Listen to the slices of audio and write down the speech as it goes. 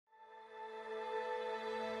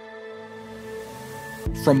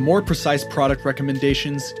From more precise product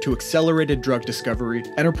recommendations to accelerated drug discovery,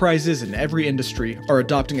 enterprises in every industry are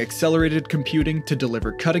adopting accelerated computing to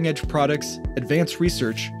deliver cutting-edge products, advance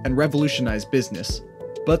research, and revolutionize business.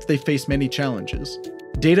 But they face many challenges.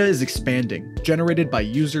 Data is expanding, generated by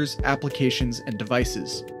users, applications, and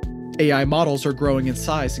devices. AI models are growing in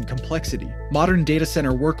size and complexity. Modern data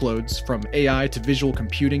center workloads, from AI to visual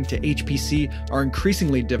computing to HPC, are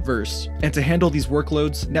increasingly diverse, and to handle these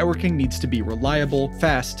workloads, networking needs to be reliable,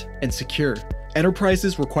 fast, and secure.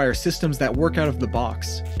 Enterprises require systems that work out of the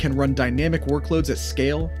box, can run dynamic workloads at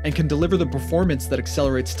scale, and can deliver the performance that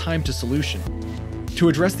accelerates time to solution. To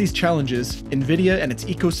address these challenges, NVIDIA and its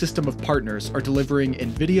ecosystem of partners are delivering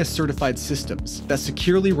NVIDIA-Certified systems that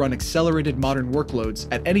securely run accelerated modern workloads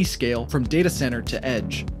at any scale from data center to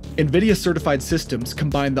edge. NVIDIA-Certified systems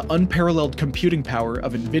combine the unparalleled computing power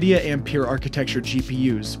of NVIDIA Ampere architecture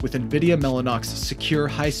GPUs with NVIDIA Mellanox secure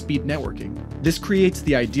high-speed networking. This creates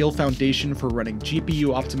the ideal foundation for running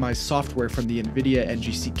GPU-optimized software from the NVIDIA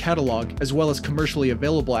NGC catalog, as well as commercially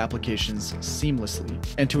available applications seamlessly.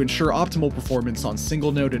 And to ensure optimal performance on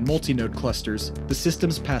single-node and multi-node clusters, the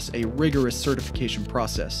systems pass a rigorous certification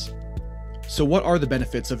process. So what are the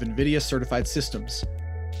benefits of NVIDIA-Certified systems?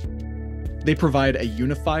 They provide a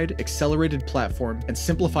unified, accelerated platform and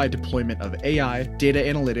simplified deployment of AI, data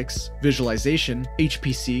analytics, visualization,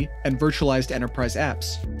 HPC, and virtualized enterprise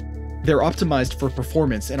apps. They're optimized for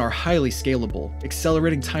performance and are highly scalable,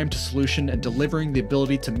 accelerating time to solution and delivering the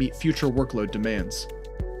ability to meet future workload demands.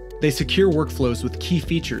 They secure workflows with key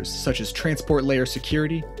features such as transport layer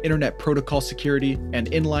security, internet protocol security, and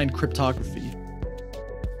inline cryptography.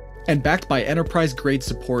 And backed by enterprise-grade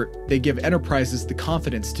support, they give enterprises the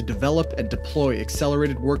confidence to develop and deploy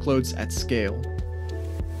accelerated workloads at scale.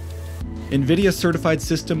 NVIDIA-certified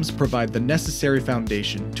systems provide the necessary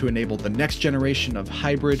foundation to enable the next generation of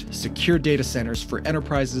hybrid, secure data centers for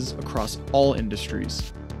enterprises across all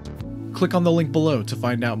industries. Click on the link below to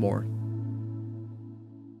find out more.